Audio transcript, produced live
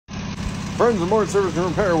Friends of Moore Service and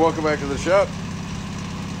Repair, welcome back to the shop.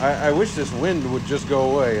 I wish this wind would just go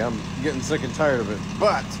away. I'm getting sick and tired of it.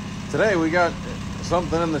 But today we got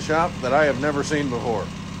something in the shop that I have never seen before.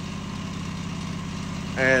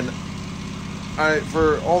 And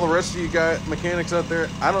for all the rest of you guys, mechanics out there,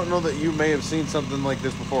 I don't know that you may have seen something like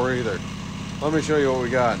this before either. Let me show you what we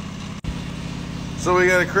got. So we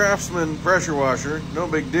got a Craftsman pressure washer, no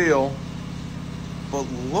big deal. But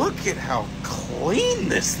look at how clean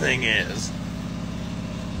this thing is.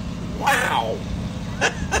 Wow.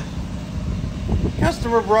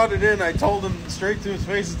 Customer brought it in. I told him straight to his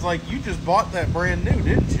face, it's like, you just bought that brand new,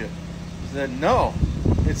 didn't you? He said, no,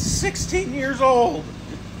 it's 16 years old.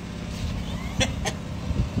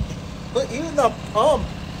 Look, even the pump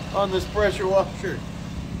on this pressure washer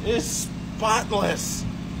is spotless.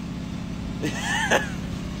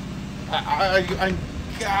 I'm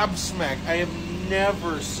gobsmacked. I have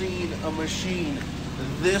never seen a machine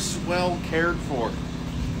this well cared for,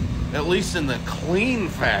 at least in the clean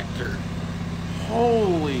factor.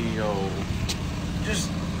 Holy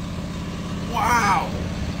just wow.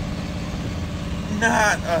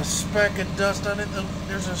 Not a speck of dust on it.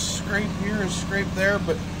 There's a scrape here, a scrape there,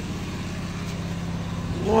 but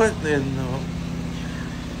what in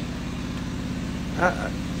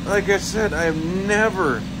the... like I said, I have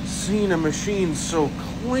never seen a machine so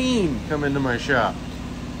clean come into my shop.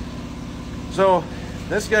 So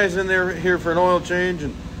this guy's in there here for an oil change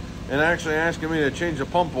and actually asking me to change the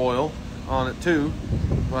pump oil on it too.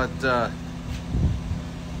 But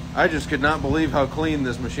I just could not believe how clean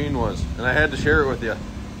this machine was, and I had to share it with you.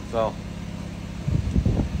 So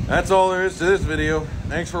that's all there is to this video.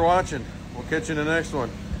 Thanks for watching. We'll catch you in the next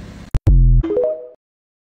one.